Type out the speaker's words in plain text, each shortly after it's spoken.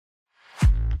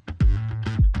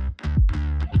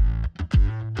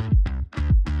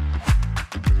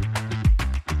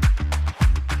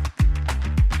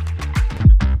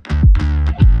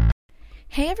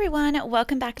everyone,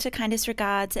 welcome back to Kindest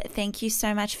Regards. Thank you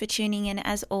so much for tuning in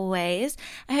as always.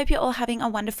 I hope you're all having a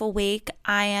wonderful week.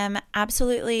 I am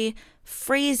absolutely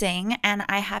freezing and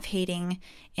I have heating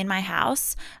in my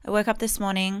house. I woke up this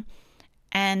morning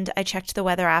and I checked the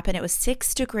weather app and it was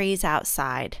 6 degrees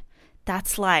outside.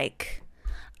 That's like,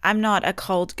 I'm not a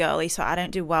cold girly, so I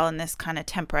don't do well in this kind of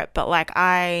temperate, but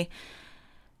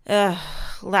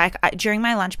during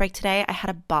my lunch break today, I had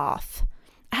a bath.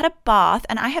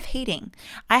 And I have heating.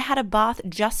 I had a bath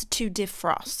just to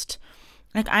defrost.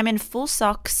 Like, I'm in full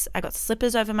socks. I got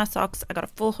slippers over my socks. I got a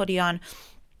full hoodie on.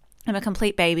 I'm a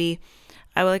complete baby.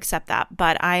 I will accept that.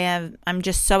 But I'm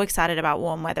just so excited about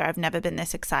warm weather. I've never been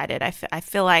this excited. I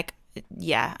feel like,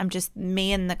 I'm just,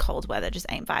 me and the cold weather just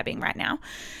ain't vibing right now.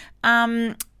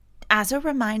 As a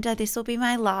reminder, this will be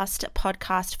my last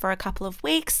podcast for a couple of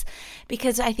weeks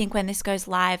because I think when this goes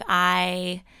live,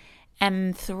 I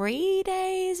am 3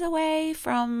 days away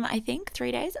from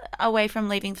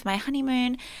leaving for my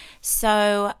honeymoon.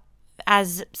 So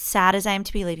as sad as I am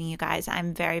to be leaving you guys,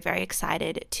 I'm very, very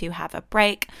excited to have a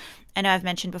break. I know I've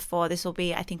mentioned before, this will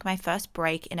be, I think, my first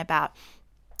break in about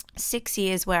 6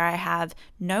 years where I have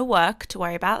no work to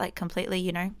worry about, like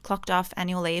completely, clocked off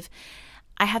annual leave.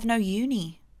 I have no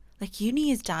uni. Like, uni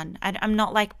is done. I'm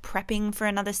not like prepping for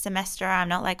another semester. I'm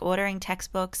not like ordering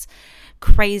textbooks.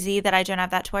 Crazy that I don't have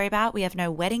that to worry about. We have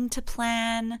no wedding to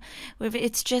plan.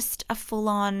 It's just a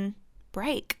full-on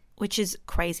break, which is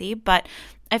crazy. But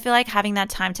I feel like having that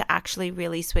time to actually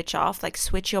really switch off, like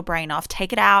switch your brain off,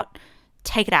 take it out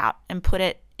and put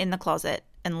it in the closet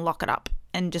and lock it up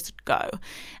and just go.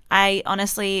 I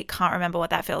honestly can't remember what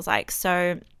that feels like.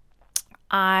 So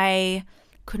I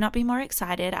could not be more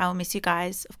excited. I will miss you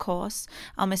guys, of course.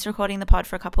 I'll miss recording the pod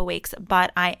for a couple of weeks,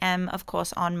 but I am, of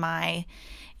course, on my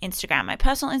Instagram, my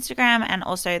personal Instagram, and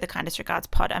also the Kindest Regards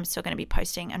pod. I'm still going to be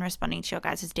posting and responding to your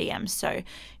guys' DMs, so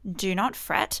do not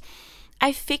fret.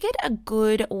 I figured a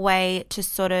good way to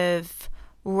sort of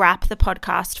wrap the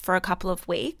podcast for a couple of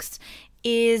weeks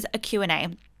is a Q&A.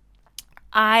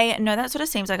 I know that sort of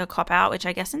seems like a cop-out, which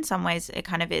I guess in some ways it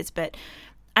kind of is, but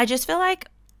I just feel like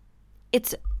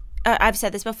I've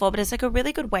said this before, but it's like a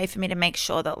really good way for me to make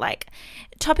sure that like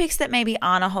topics that maybe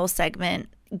aren't a whole segment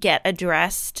get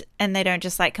addressed and they don't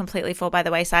just like completely fall by the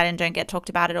wayside and don't get talked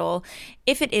about at all.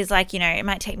 If it is like, it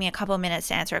might take me a couple of minutes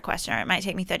to answer a question, or it might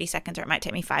take me 30 seconds, or it might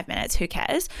take me 5 minutes, who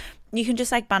cares? You can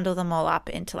just like bundle them all up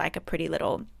into like a pretty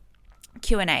little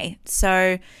Q&A.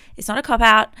 So it's not a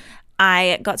cop-out.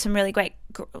 I got some really great,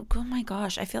 oh my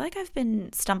gosh, I feel like I've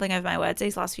been stumbling over my words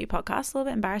these last few podcasts, a little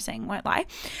bit embarrassing, won't lie.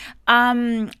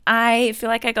 I feel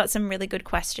like I got some really good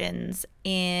questions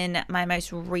in my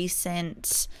most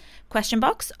recent question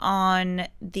box on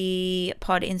the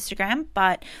pod Instagram,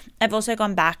 but I've also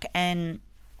gone back and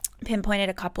pinpointed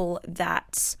a couple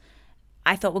that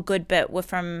I thought were good, but were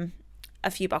from a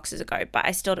few boxes ago, but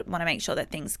I still want to make sure that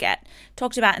things get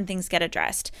talked about and things get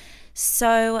addressed.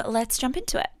 So let's jump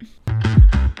into it.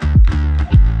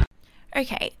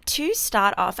 Okay, to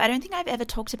start off, I don't think I've ever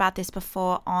talked about this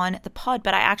before on the pod,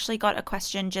 but I actually got a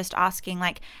question just asking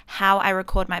like how I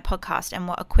record my podcast and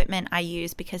what equipment I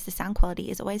use because the sound quality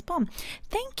is always bomb.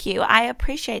 Thank you. I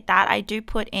appreciate that. I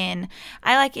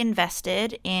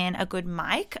invested in a good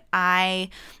mic. I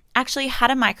actually had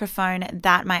a microphone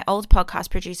that my old podcast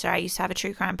producer, I used to have a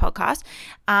true crime podcast.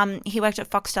 He worked at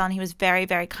Foxtel and he was very,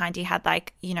 very kind. He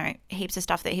had heaps of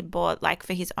stuff that he bought like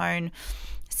for his own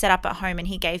set up at home, and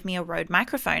he gave me a Rode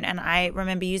microphone, and I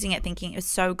remember using it thinking it was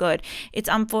so good. It's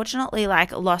unfortunately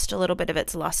like lost a little bit of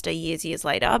its luster years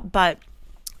later, but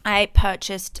I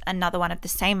purchased another one of the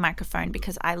same microphone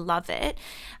because I love it.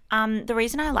 The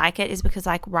reason I like it is because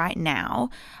like right now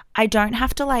I don't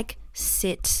have to like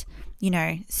sit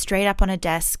straight up on a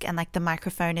desk and like the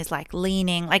microphone is like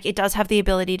leaning. Like it does have the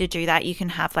ability to do that. You can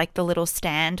have like the little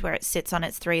stand where it sits on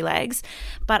its 3 legs,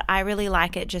 but I really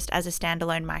like it just as a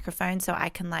standalone microphone so I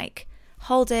can like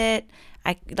hold it.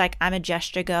 I'm a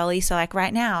gesture girly, so like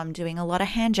right now I'm doing a lot of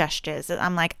hand gestures.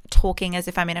 I'm like talking as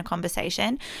if I'm in a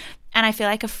conversation, and I feel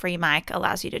like a free mic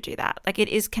allows you to do that. Like it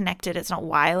is connected, it's not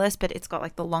wireless, but it's got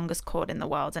like the longest cord in the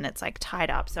world and it's like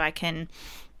tied up so I can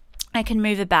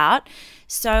move about.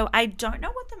 So I don't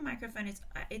know what the microphone is.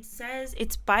 It says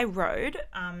it's by Rode,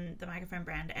 the microphone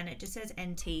brand, and it just says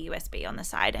NT USB on the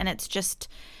side, and it's just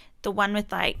the one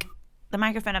with like the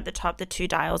microphone up the top, the 2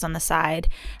 dials on the side.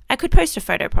 I could post a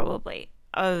photo probably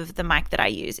of the mic that I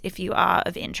use if you are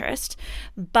of interest,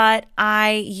 but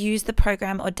I use the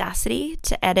program Audacity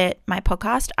to edit my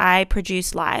podcast. I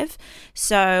produce live,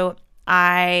 so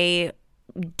I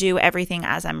do everything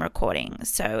as I'm recording.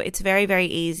 So it's very, very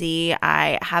easy.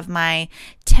 I have my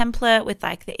template with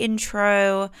like the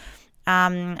intro,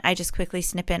 I just quickly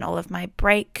snip in all of my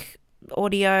break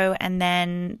audio and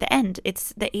then the end.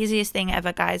 It's the easiest thing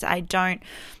ever, guys. I don't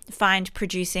find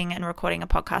producing and recording a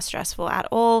podcast stressful at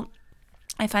all.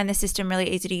 I find the system really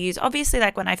easy to use. Obviously,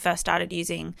 like when I first started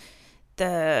using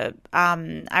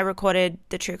I recorded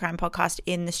the true crime podcast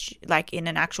in in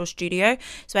an actual studio,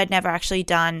 so I'd never actually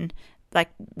done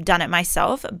it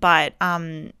myself, but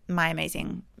my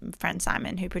amazing friend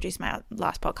Simon, who produced my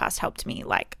last podcast, helped me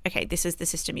okay, this is the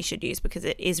system you should use because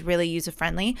it is really user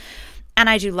friendly and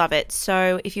I do love it.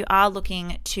 So if you are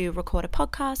looking to record a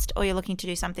podcast or you're looking to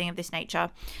do something of this nature,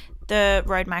 the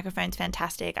Rode microphone's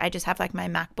fantastic. I just have my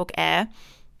MacBook Air,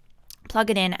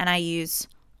 plug it in, and I use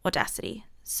Audacity.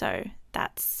 So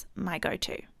that's my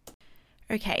go-to.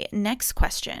 Okay, next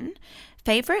question.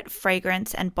 Favorite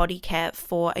fragrance and body care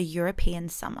for a European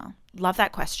summer? Love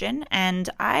that question. And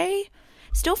I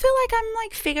still feel like I'm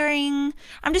figuring,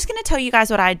 I'm just going to tell you guys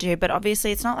what I do, but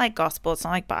obviously it's not like gospel, it's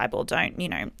not like Bible.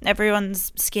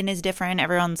 Everyone's skin is different.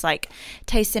 Everyone's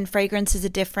taste and fragrances are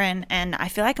different. And I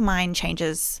feel like mine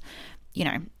changes,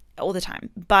 all the time.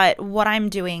 But what I'm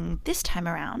doing this time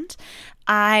around,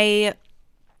 I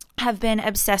have been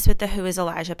obsessed with the Who is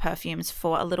Elijah perfumes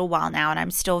for a little while now, and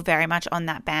I'm still very much on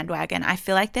that bandwagon. I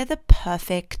feel like they're the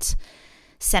perfect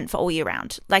scent for all year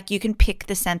round. You can pick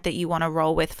the scent that you want to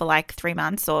roll with for 3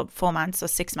 months or 4 months or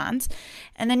 6 months,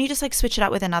 and then you just switch it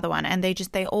up with another one, and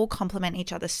they all complement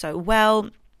each other so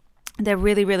well. They're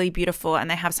really, really beautiful,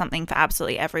 and they have something for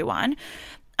absolutely everyone.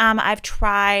 I've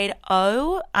tried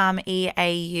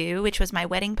EAU, which was my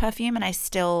wedding perfume, and I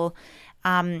still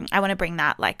I want to bring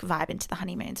that vibe into the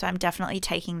honeymoon. So I'm definitely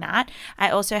taking that. I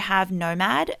also have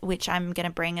Nomad, which I'm going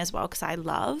to bring as well because I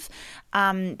love.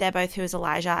 They're both Who is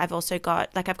Elijah. I've also got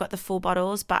I've got the full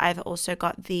bottles, but I've also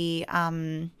got the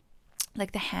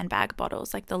the handbag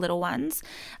bottles, the little ones.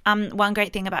 One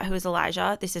great thing about Who is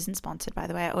Elijah, this isn't sponsored, by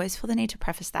the way. I always feel the need to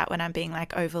preface that when I'm being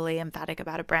overly emphatic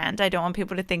about a brand. I don't want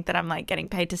people to think that I'm getting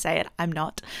paid to say it. I'm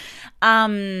not.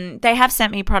 They have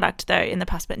sent me product though in the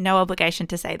past, but no obligation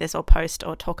to say this or post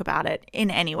or talk about it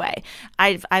in any way.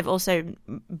 I've also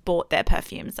bought their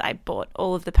perfumes. I bought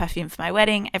all of the perfume for my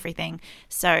wedding, everything.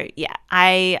 So yeah,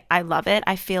 I love it.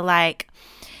 I feel like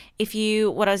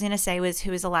what I was going to say was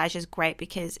Who is Elijah is great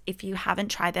because if you haven't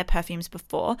tried their perfumes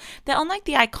before, they're on the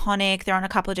Iconic, they're on a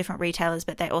couple of different retailers,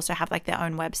 but they also have their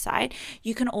own website.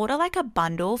 You can order a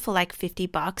bundle for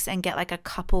 $50 and get a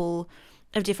couple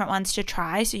of different ones to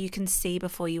try so you can see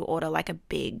before you order a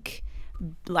big,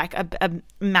 a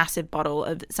massive bottle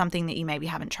of something that you maybe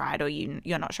haven't tried or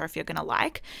you're not sure if you're going to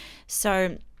like.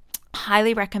 So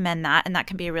highly recommend that, and that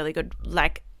can be a really good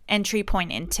entry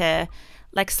point into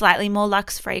slightly more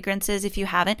luxe fragrances if you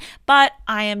haven't. But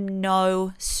I am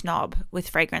no snob with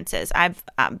fragrances. I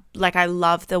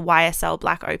love the YSL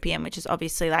Black Opium, which is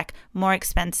obviously more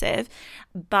expensive,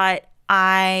 but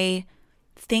I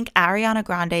think Ariana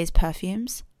Grande's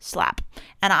perfumes slap,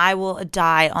 and I will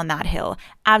die on that hill.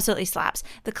 Absolutely slaps.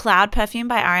 The Cloud perfume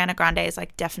by Ariana Grande is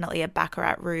definitely a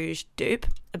Baccarat Rouge dupe.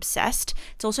 Obsessed.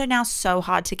 It's also now so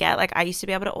hard to get. I used to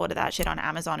be able to order that shit on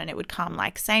Amazon and it would come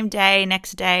same day,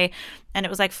 next day, and it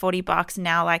was $40.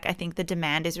 Now I think the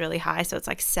demand is really high, so it's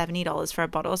 $70 for a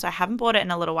bottle. So I haven't bought it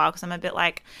in a little while because I'm a bit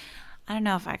I don't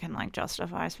know if I can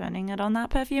justify spending it on that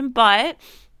perfume. But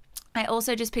I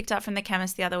also just picked up from the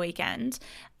chemist the other weekend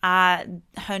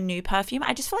her new perfume.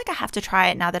 I just feel I have to try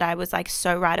it now that I was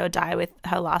so ride or die with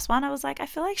her last one. I was I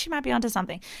feel she might be onto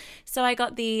something. So I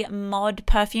got the Mod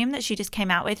perfume that she just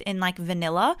came out with in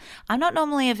vanilla. I'm not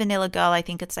normally a vanilla girl. I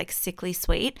think it's sickly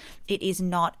sweet. It is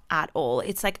not at all.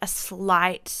 It's a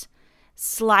slight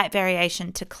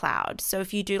variation to Cloud. So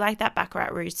if you do that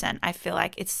Baccarat Rouge scent, I feel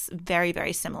it's very,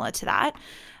 very similar to that.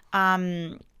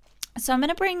 So I'm going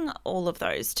to bring all of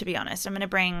those, to be honest. I'm going to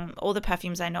bring all the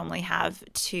perfumes I normally have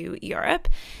to Europe.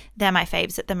 They're my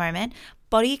faves at the moment.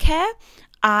 Body care,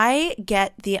 I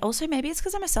get also maybe it's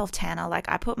because I'm a self-tanner.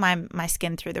 I put my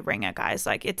skin through the ringer, guys.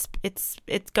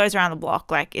 It goes around the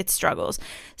block. It struggles.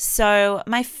 So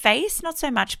my face, not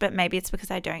so much, but maybe it's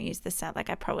because I don't use the scent. I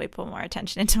probably put more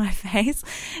attention into my face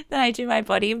than I do my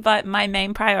body. But my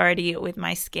main priority with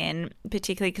my skin,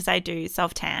 particularly because I do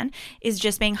self-tan, is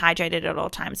just being hydrated at all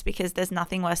times, because there's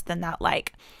nothing worse than that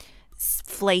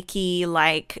flaky,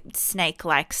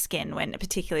 snake-like skin,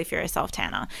 particularly if you're a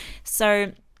self-tanner.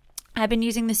 So I've been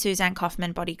using the Suzanne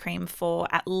Kaufman body cream for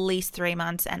at least 3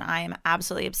 months and I am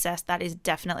absolutely obsessed. That is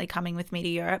definitely coming with me to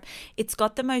Europe. It's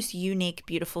got the most unique,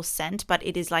 beautiful scent, but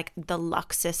it is like the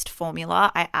luxest formula.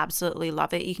 I absolutely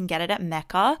love it. You can get it at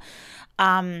Mecca.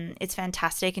 It's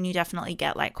fantastic and you definitely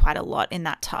get like quite a lot in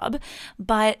that tub.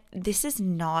 But this is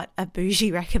not a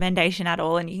bougie recommendation at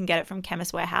all and you can get it from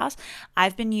Chemist Warehouse.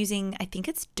 I've been using, I think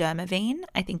it's Dermavine.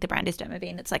 I think the brand is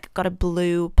Dermavine. It's like got a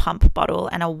blue pump bottle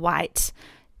and a white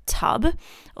tub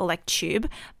or like tube,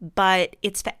 but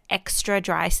it's for extra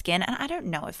dry skin, and I don't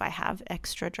know if I have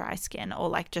extra dry skin or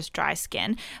like just dry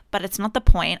skin, but it's not the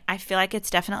point. I feel like it's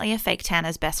definitely a fake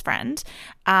tanner's best friend.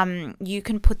 You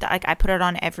can put that, like I put it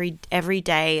on every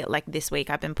day. Like this week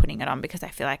I've been putting it on because I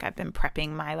feel like I've been prepping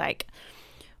my like,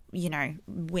 you know,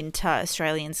 winter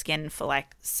Australian skin for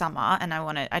like summer, and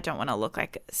I don't want to look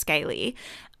like scaly.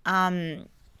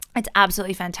 It's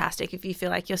absolutely fantastic if you feel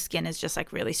like your skin is just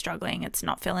like really struggling, it's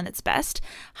not feeling its best.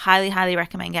 Highly, highly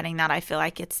recommend getting that. I feel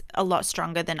like it's a lot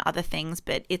stronger than other things,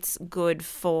 but it's good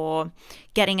for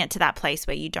getting it to that place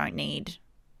where you don't need,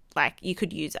 like you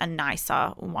could use a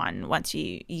nicer one once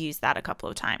you use that a couple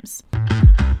of times.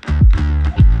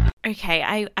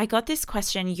 Okay, I got this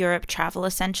question, Europe travel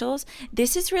essentials.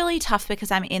 This is really tough because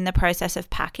I'm in the process of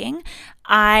packing.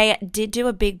 I did do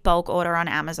a big bulk order on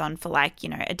Amazon for like, you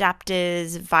know,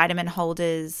 adapters, vitamin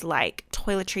holders, like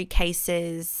toiletry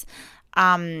cases,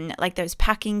 like those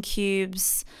packing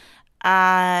cubes.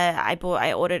 I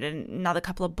ordered another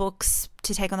couple of books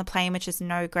to take on the plane, which is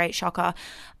no great shocker.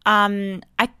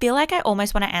 I feel like I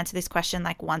almost want to answer this question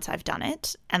like once I've done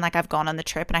it and like I've gone on the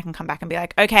trip and I can come back and be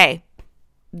like, okay,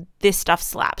 this stuff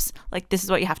slaps. Like this is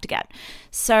what you have to get.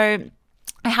 So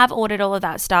I have ordered all of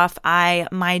that stuff.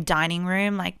 My dining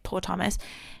room, like poor Thomas,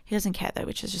 he doesn't care though,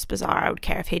 which is just bizarre. I would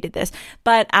care if he did this.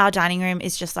 But our dining room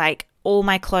is just like all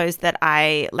my clothes that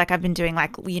I've been doing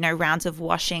like, you know, rounds of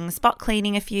washing, spot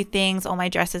cleaning a few things. All my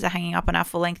dresses are hanging up on our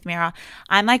full length mirror.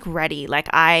 I'm like ready. Like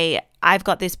I've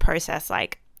got this process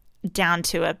like down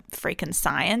to a freaking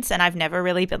science, and I've never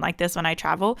really been like this when I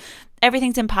travel.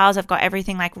 Everything's in piles. I've got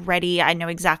everything like ready. I know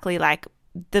exactly like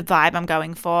the vibe I'm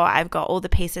going for. I've got all the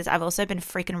pieces. I've also been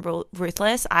freaking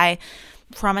ruthless. I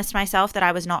promised myself that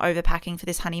I was not overpacking for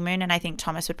this honeymoon, and I think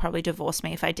Thomas would probably divorce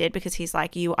me if I did, because he's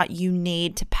like, you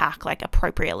need to pack like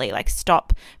appropriately, like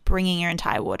stop bringing your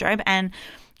entire wardrobe. And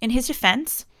in his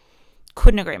defense,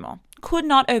 couldn't agree more. Could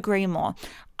not agree more.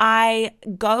 I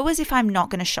go as if I'm not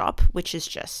going to shop, which is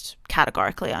just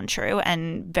categorically untrue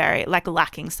and very like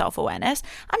lacking self-awareness.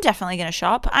 I'm definitely going to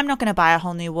shop. I'm not going to buy a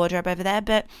whole new wardrobe over there,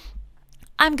 but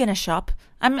I'm going to shop.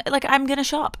 I'm going to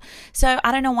shop. So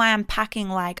I don't know why I'm packing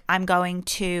like I'm going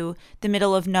to the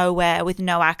middle of nowhere with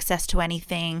no access to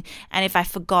anything. And if I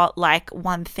forgot like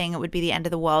one thing, it would be the end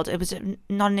of the world. It was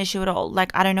not an issue at all. Like,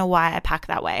 I don't know why I pack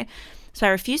that way. So I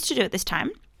refuse to do it this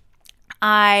time.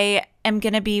 I am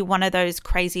going to be one of those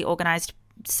crazy organized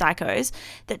psychos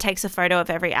that takes a photo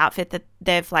of every outfit that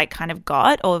they've like kind of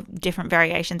got, or different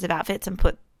variations of outfits, and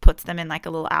puts them in like a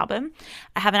little album.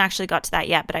 I haven't actually got to that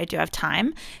yet, but I do have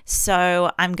time.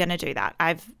 So I'm going to do that.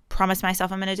 I've promised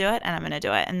myself I'm going to do it, and I'm going to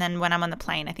do it. And then when I'm on the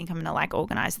plane, I think I'm going to like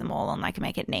organize them all and like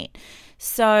make it neat.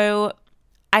 So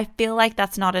I feel like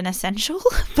that's not an essential,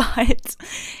 but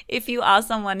if you are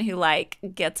someone who like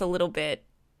gets a little bit,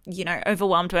 you know,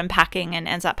 overwhelmed when packing and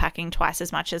ends up packing twice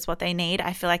as much as what they need,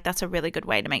 I feel like that's a really good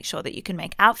way to make sure that you can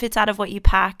make outfits out of what you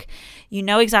pack. You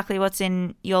know exactly what's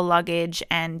in your luggage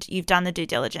and you've done the due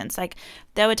diligence. Like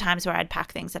there were times where I'd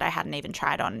pack things that I hadn't even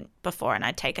tried on before, and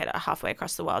I'd take it halfway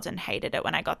across the world and hated it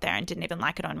when I got there and didn't even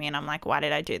like it on me. And I'm like, why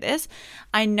did I do this?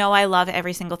 I know I love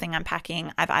every single thing I'm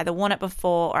packing. I've either worn it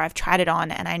before or I've tried it on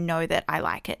and I know that I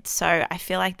like it. So I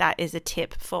feel like that is a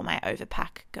tip for my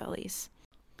overpack girlies.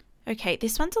 Okay,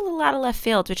 this one's a little out of left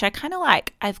field, which I kind of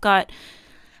like.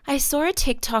 I saw a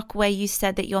TikTok where you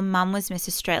said that your mum was Miss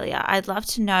Australia. I'd love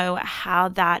to know how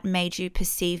that made you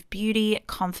perceive beauty,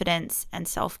 confidence, and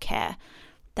self-care.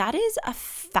 That is a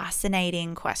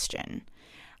fascinating question.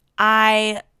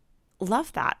 I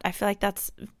love that. I feel like that's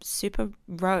super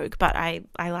rogue, but I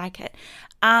like it.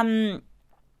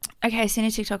 Okay, I seen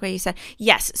a TikTok where you said,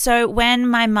 yes. So when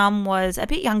my mum was a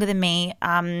bit younger than me,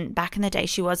 back in the day,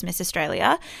 she was Miss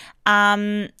Australia.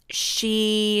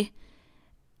 She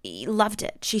loved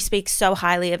it. She speaks so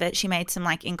highly of it. She made some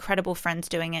like incredible friends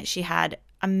doing it. She had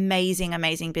amazing,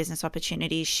 amazing business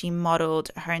opportunities. She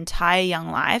modeled her entire young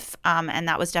life, and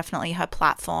that was definitely her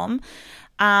platform.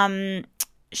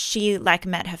 She like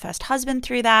met her first husband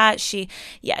through that. She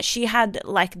had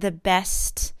like the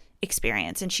best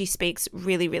experience, and she speaks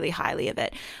really, really highly of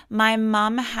it. My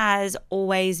mum has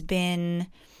always been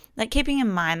like keeping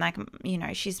in mind, like, you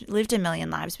know, she's lived a million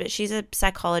lives, but she's a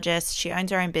psychologist. She owns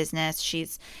her own business.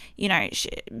 She's, you know,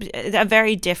 a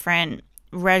very different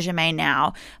resume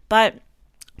now. But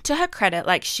to her credit,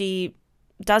 like she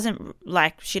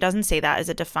doesn't see that as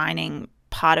a defining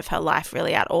part of her life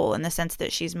really at all, in the sense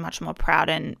that she's much more proud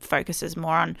and focuses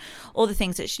more on all the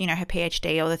things that she, you know, her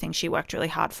PhD, all the things she worked really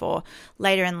hard for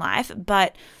later in life.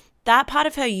 But that part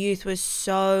of her youth was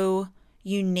so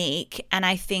unique, and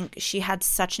I think she had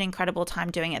such an incredible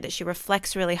time doing it that she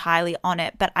reflects really highly on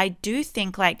it. But I do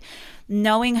think, like,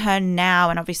 knowing her now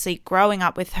and obviously growing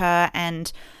up with her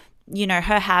and, you know,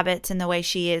 her habits and the way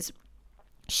she is,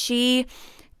 she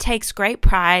takes great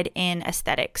pride in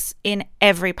aesthetics in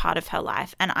every part of her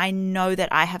life. And I know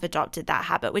that I have adopted that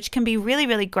habit, which can be really,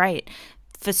 really great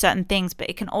for certain things, but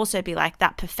it can also be like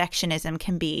that perfectionism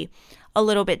can be a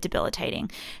little bit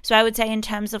debilitating. So I would say in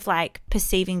terms of like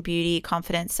perceiving beauty,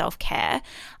 confidence, self-care,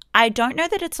 I don't know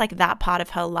that it's like that part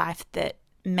of her life that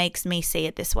makes me see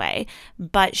it this way,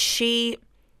 but she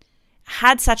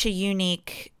had such a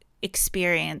unique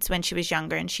experience when she was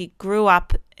younger, and she grew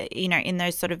up, you know, in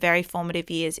those sort of very formative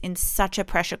years in such a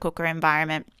pressure cooker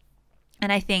environment.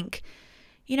 And I think,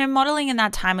 you know, modeling in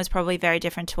that time was probably very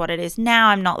different to what it is now.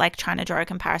 I'm not like trying to draw a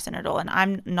comparison at all, and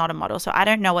I'm not a model, so I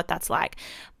don't know what that's like.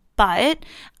 But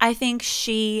I think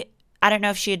I don't know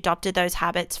if she adopted those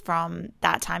habits from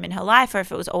that time in her life or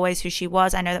if it was always who she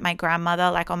was. I know that my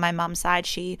grandmother, like on my mum's side,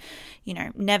 she, you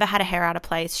know, never had a hair out of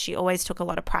place. She always took a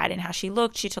lot of pride in how she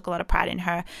looked. She took a lot of pride in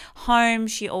her home.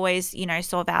 She always, you know,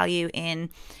 saw value in,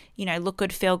 you know, look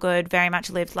good, feel good, very much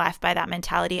lived life by that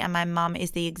mentality. And my mum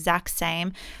is the exact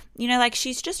same. You know, like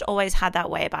she's just always had that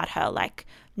way about her. Like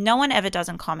no one ever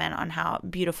doesn't comment on how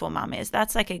beautiful mum is.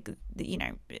 That's like a, you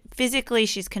know, physically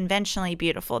she's conventionally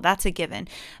beautiful. That's a given.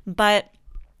 But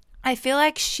I feel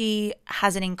like she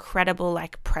has an incredible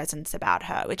like presence about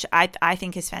her, which I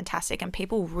think is fantastic. And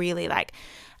people really like,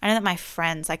 I know that my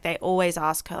friends, like they always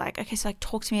ask her like, okay, so like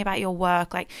talk to me about your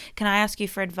work. Like, can I ask you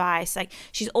for advice? Like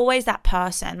she's always that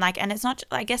person. Like, and it's not,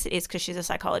 I guess it is because she's a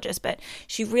psychologist, but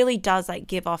she really does like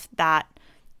give off that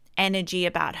energy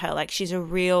about her. Like she's a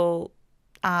real,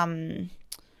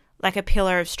 like a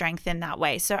pillar of strength in that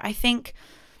way. So I think,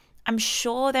 I'm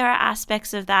sure there are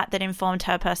aspects of that informed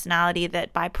her personality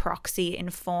that by proxy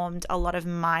informed a lot of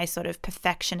my sort of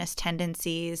perfectionist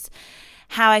tendencies,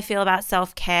 how I feel about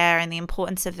self-care and the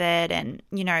importance of it and,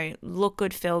 you know, look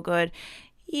good, feel good.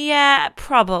 Yeah,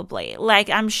 probably.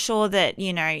 Like, I'm sure that,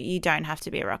 you know, you don't have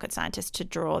to be a rocket scientist to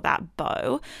draw that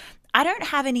bow. I don't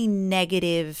have any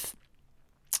negative,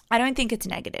 I don't think it's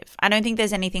negative. I don't think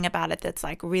there's anything about it that's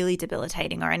like really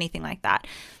debilitating or anything like that.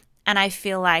 And I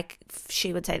feel like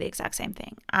she would say the exact same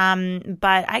thing.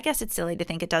 But I guess it's silly to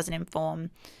think it doesn't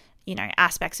inform, you know,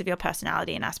 aspects of your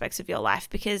personality and aspects of your life,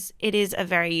 because it is a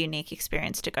very unique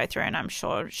experience to go through. And I'm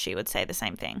sure she would say the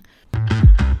same thing.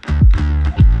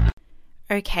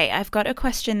 Okay, I've got a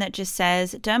question that just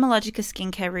says, Dermalogica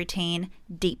skincare routine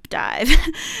deep dive.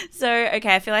 So,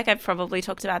 okay, I feel like I've probably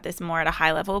talked about this more at a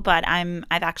high level, but I've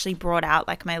actually brought out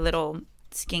like my little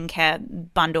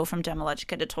skincare bundle from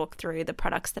Dermalogica to talk through the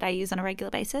products that I use on a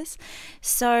regular basis.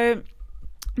 So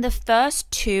the first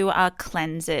two are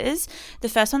cleansers. The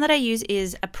first one that I use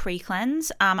is a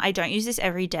pre-cleanse. I don't use this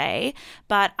every day,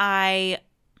 but I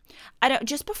don't,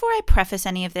 just before I preface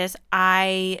any of this,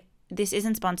 this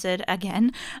isn't sponsored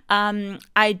again.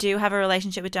 I do have a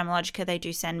relationship with Dermalogica. They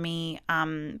do send me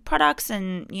products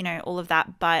and, you know, all of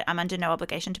that, but I'm under no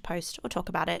obligation to post or talk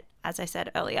about it, as I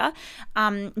said earlier.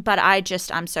 But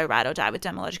I'm so ride or die with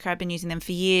Dermalogica. I've been using them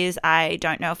for years. I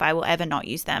don't know if I will ever not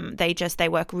use them. They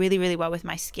work really, really well with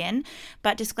my skin.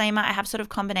 But disclaimer, I have sort of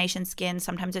combination skin.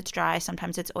 Sometimes it's dry,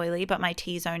 sometimes it's oily, but my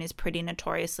T-zone is pretty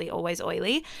notoriously always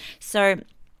oily. So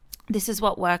this is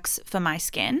what works for my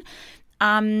skin.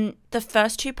 The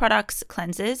first two products,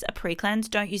 cleansers, a pre-cleanse.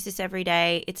 Don't use this every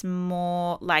day. It's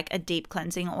more like a deep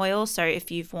cleansing oil. So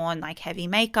if you've worn like heavy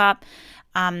makeup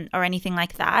or anything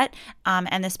like that,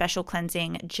 and the special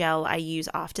cleansing gel I use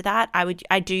after that,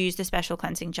 I do use the special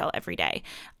cleansing gel every day.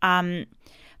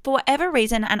 For whatever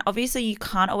reason, and obviously you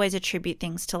can't always attribute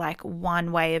things to like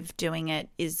one way of doing it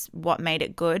is what made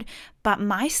it good, but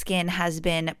my skin has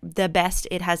been the best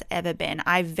it has ever been.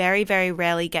 I very, very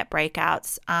rarely get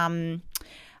breakouts.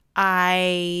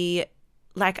 I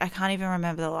can't even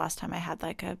remember the last time I had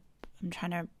like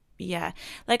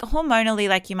hormonally,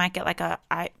 like you might get like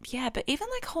but even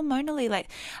like hormonally,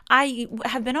 like I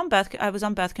was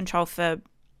on birth control for,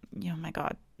 oh my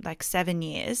God, like 7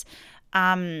 years.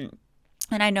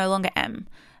 And I no longer am.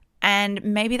 And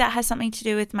maybe that has something to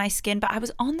do with my skin, but I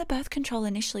was on the birth control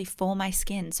initially for my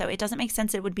skin. So it doesn't make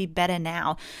sense it would be better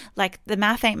now. Like the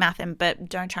math ain't mathin', but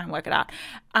don't try and work it out.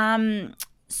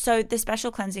 So the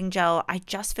special cleansing gel, I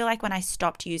just feel like when I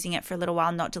stopped using it for a little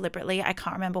while, not deliberately, I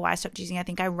can't remember why I stopped using it. I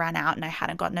think I ran out and I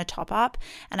hadn't gotten a top up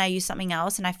and I used something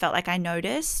else and I felt like I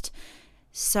noticed.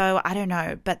 So I don't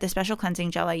know, but the special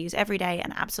cleansing gel I use every day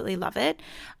and absolutely love it.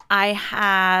 I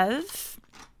have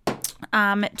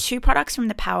 2 products from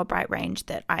the Power Bright range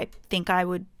that I think I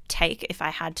would take if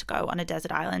I had to go on a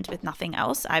desert island with nothing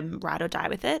else. I'm ride or die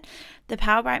with it. The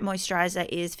Power Bright moisturizer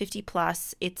is 50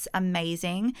 plus. It's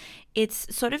amazing.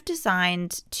 It's sort of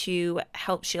designed to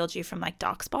help shield you from like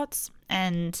dark spots,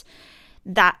 and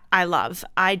that I love.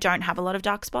 I don't have a lot of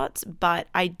dark spots, but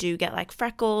I do get like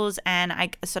freckles and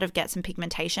I sort of get some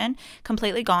pigmentation.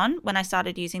 Completely gone when I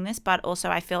started using this, but also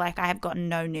I feel like I have gotten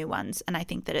no new ones, and I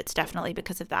think that it's definitely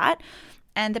because of that.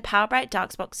 And the Power Bright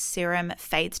Dark Spot Serum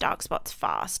fades dark spots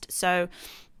fast. So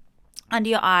under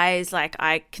your eyes, like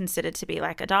I consider to be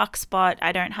like a dark spot.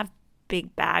 I don't have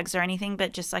big bags or anything,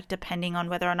 but just like depending on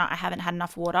whether or not I haven't had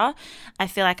enough water, I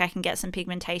feel like I can get some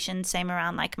pigmentation. Same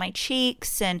around like my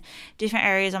cheeks and different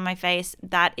areas on my face.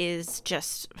 That is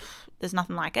just, there's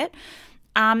nothing like it.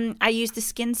 I use the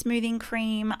skin smoothing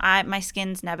cream. My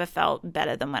skin's never felt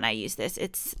better than when I use this.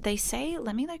 They say,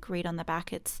 let me like read on the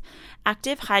back. It's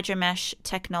active hydromesh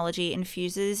technology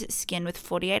infuses skin with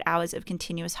 48 hours of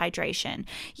continuous hydration.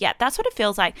 Yeah, that's what it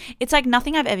feels like. It's like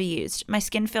nothing I've ever used. My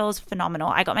skin feels phenomenal.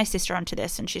 I got my sister onto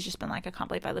this and she's just been like, I can't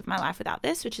believe I lived my life without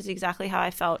this, which is exactly how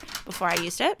I felt before I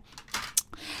used it.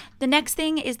 The next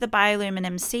thing is the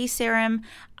Bioluminum C Serum.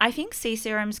 I think C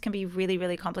serums can be really,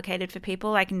 really complicated for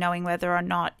people, like knowing whether or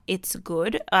not it's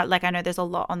good. Like I know there's a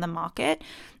lot on the market.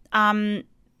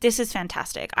 This is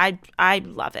fantastic. I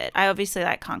love it. I obviously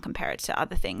like can't compare it to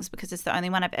other things because it's the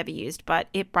only one I've ever used, but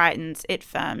it brightens, it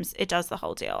firms, it does the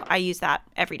whole deal. I use that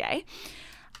every day.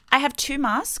 I have 2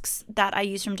 masks that I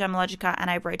use from Dermalogica and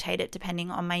I rotate it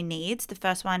depending on my needs. The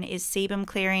first one is sebum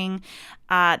clearing.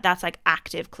 That's like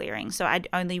active clearing. So I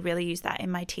only really use that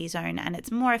in my T-zone, and it's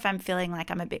more if I'm feeling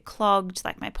like I'm a bit clogged,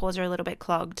 like my pores are a little bit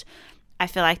clogged. I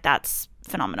feel like that's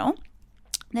phenomenal.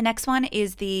 The next one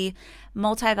is the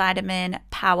multivitamin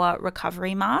power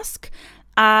recovery mask.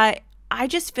 I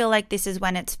just feel like this is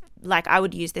when it's like I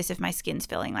would use this if my skin's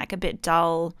feeling like a bit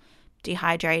dull,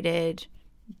 dehydrated,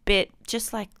 bit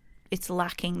just like it's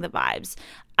lacking the vibes.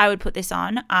 I would put this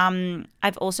on.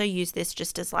 I've also used this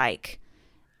just as like,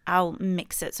 I'll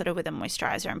mix it sort of with a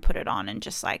moisturizer and put it on and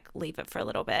just like leave it for a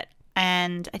little bit.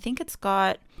 And I think it's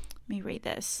got, let me read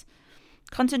this,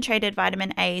 concentrated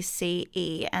vitamin A, C,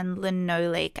 E, and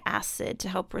linoleic acid to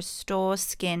help restore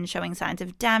skin showing signs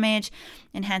of damage,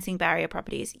 enhancing barrier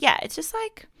properties. Yeah, it's just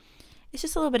like, it's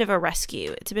just a little bit of a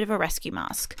rescue. It's a bit of a rescue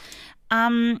mask.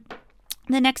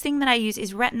 The next thing that I use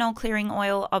is retinol clearing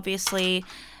oil. Obviously,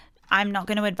 I'm not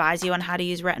going to advise you on how to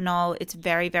use retinol. It's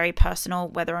very, very personal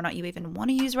whether or not you even want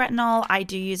to use retinol. I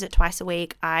do use it twice a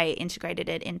week. I integrated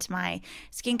it into my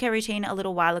skincare routine a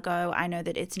little while ago. I know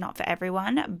that it's not for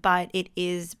everyone, but it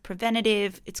is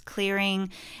preventative. It's clearing.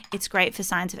 It's great for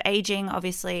signs of aging.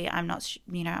 Obviously, I'm not,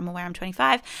 I'm aware I'm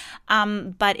 25,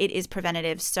 but it is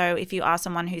preventative. So if you are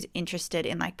someone who's interested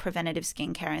in like preventative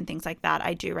skincare and things like that,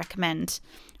 I do recommend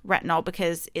retinol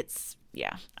because it's,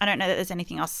 I don't know that there's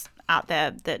anything else out there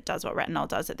that does what retinol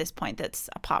does at this point that's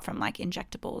apart from like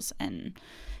injectables and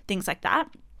things like that.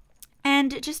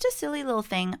 And just a silly little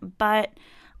thing, but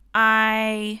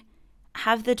I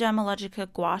have the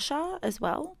Dermalogica Gua Sha as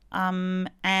well,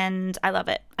 and I love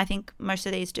it. I think most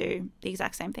of these do the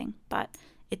exact same thing, but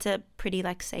it's a pretty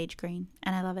like sage green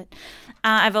and I love it.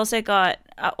 I've also got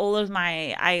all of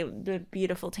the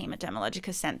beautiful team at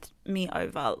Dermalogica sent me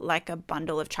over like a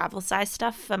bundle of travel size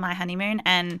stuff for my honeymoon,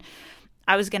 and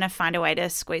I was going to find a way to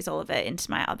squeeze all of it into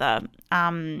my other,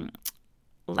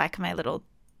 like my little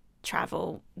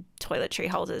travel toiletry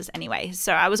holders anyway.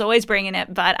 So I was always bringing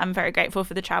it, but I'm very grateful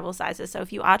for the travel sizes. So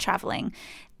if you are traveling,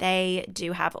 they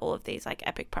do have all of these like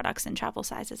epic products in travel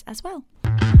sizes as well.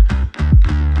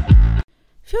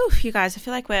 Phew, you guys, I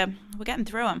feel like we're getting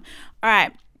through them. All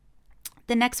right.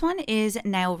 The next one is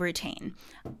nail routine.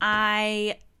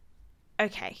 My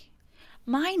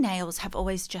nails have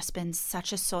always just been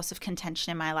such a source of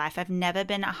contention in my life. I've never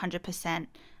been 100%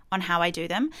 on how I do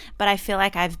them, but I feel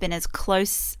like I've been as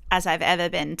close as I've ever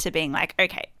been to being like,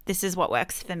 okay, this is what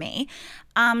works for me.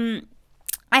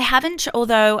 I haven't,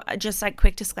 although just like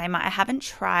quick disclaimer, I haven't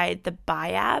tried the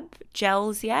Biab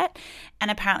gels yet. And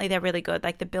apparently they're really good.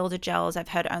 Like the Builder gels, I've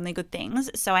heard only good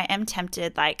things. So I am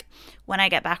tempted, like when I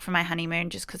get back from my honeymoon,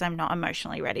 just because I'm not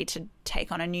emotionally ready to take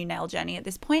on a new nail journey at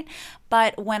this point.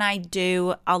 But when I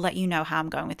do, I'll let you know how I'm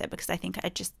going with it, because I think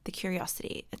the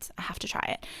curiosity, I have to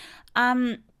try it.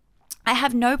 I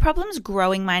have no problems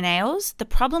growing my nails. The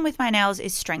problem with my nails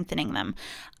is strengthening them.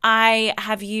 I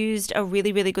have used a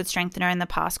really, really good strengthener in the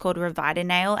past called Revita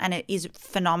Nail, and it is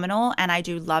phenomenal, and I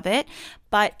do love it.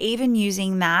 But even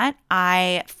using that,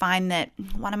 I find that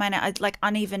one of my like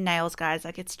uneven nails, guys,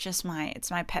 like it's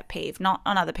my pet peeve, not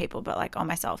on other people, but like on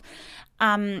myself.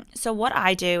 So what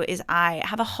I do is I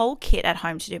have a whole kit at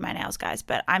home to do my nails, guys,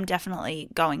 but I'm definitely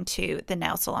going to the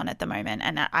nail salon at the moment,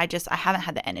 and I haven't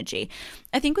had the energy.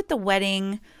 I think with the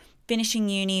wedding, finishing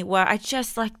uni, where I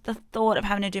just like the thought of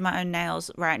having to do my own nails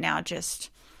right now,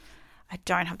 I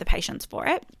don't have the patience for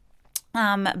it.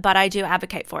 But I do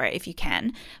advocate for it if you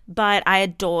can. But I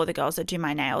adore the girls that do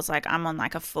my nails. Like I'm on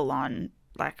like a full on,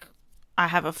 like I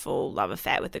have a full love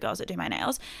affair with the girls that do my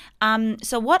nails.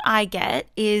 So what I get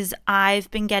is I've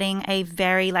been getting a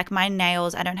very, like my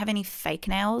nails, I don't have any fake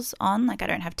nails on, like I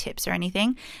don't have tips or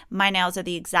anything. My nails are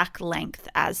the exact length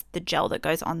as the gel that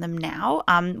goes on them now.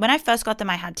 When I first got them,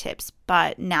 I had tips,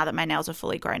 but now that my nails are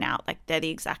fully grown out, like they're the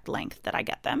exact length that I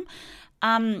get them.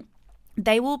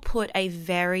 They will put a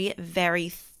very, very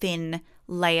thin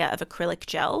layer of acrylic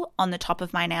gel on the top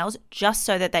of my nails just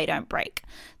so that they don't break.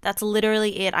 That's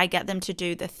literally it. I get them to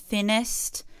do the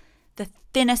thinnest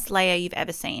layer you've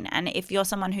ever seen. And if you're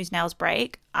someone whose nails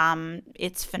break,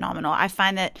 it's phenomenal. I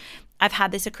find that I've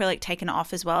had this acrylic taken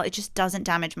off as well. It just doesn't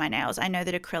damage my nails. I know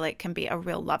that acrylic can be a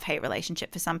real love-hate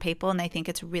relationship for some people, and they think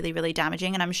it's really, really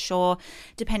damaging. And I'm sure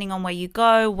depending on where you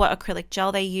go, what acrylic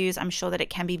gel they use, I'm sure that it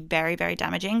can be very, very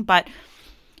damaging. But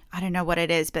I don't know what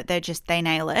it is, but they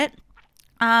nail it.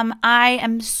 I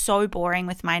am so boring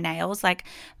with my nails. Like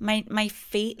my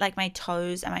feet, like my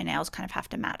toes and my nails kind of have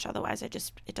to match. Otherwise it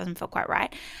doesn't feel quite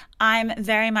right. I'm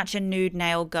very much a nude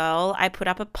nail girl. I put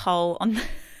up a poll on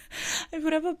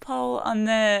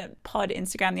the pod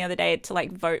Instagram the other day to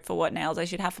like vote for what nails I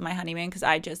should have for my honeymoon, because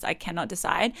I cannot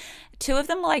decide. Two of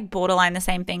them were like borderline the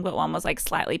same thing, but one was like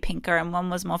slightly pinker and one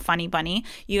was more funny bunny.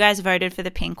 You guys voted for the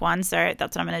pink one, so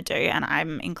that's what I'm going to do, and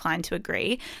I'm inclined to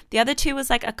agree. The other two was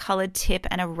like a colored tip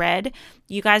and a red.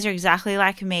 You guys are exactly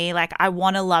like me. Like I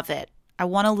want to love it. I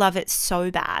want to love it so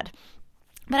bad.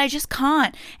 But I just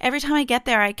can't. Every time I get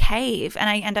there, I cave, and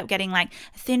I end up getting like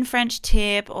a thin French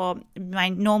tip or my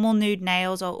normal nude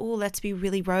nails, or, oh, let's be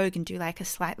really rogue and do like a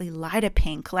slightly lighter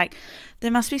pink. Like they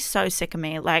must be so sick of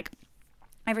me. Like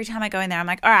every time I go in there, I'm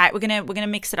like, all right, we're gonna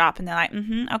mix it up. And they're like,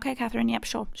 okay, Catherine, yep,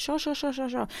 sure. And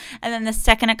then the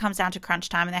second it comes down to crunch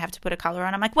time and they have to put a color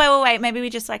on, I'm like, wait, maybe we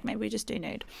just do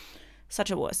nude. Such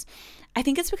a wuss. I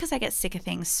think it's because I get sick of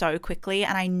things so quickly,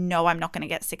 and I know I'm not going to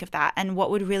get sick of that. And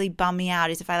what would really bum me out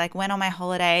is if I like went on my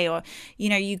holiday, or, you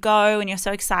know, you go and you're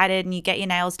so excited and you get your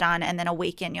nails done, and then a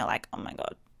weekend you're like, oh my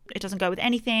God, it doesn't go with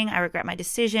anything. I regret my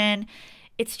decision.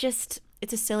 It's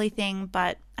a silly thing,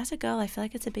 but as a girl, I feel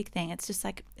like it's a big thing. It's just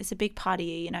like, it's a big part of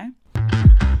you know?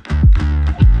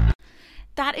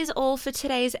 That is all for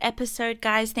today's episode,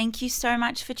 guys. Thank you so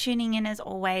much for tuning in as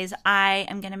always. I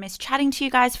am going to miss chatting to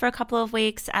you guys for a couple of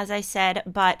weeks, as I said,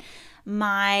 but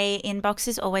my inbox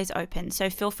is always open. So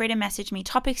feel free to message me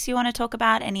topics you want to talk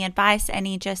about, any advice,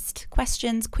 any just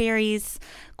questions, queries,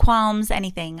 qualms,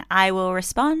 anything. I will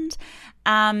respond.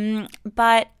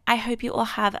 But I hope you all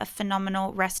have a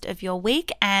phenomenal rest of your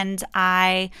week, and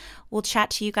I will chat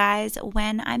to you guys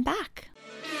when I'm back.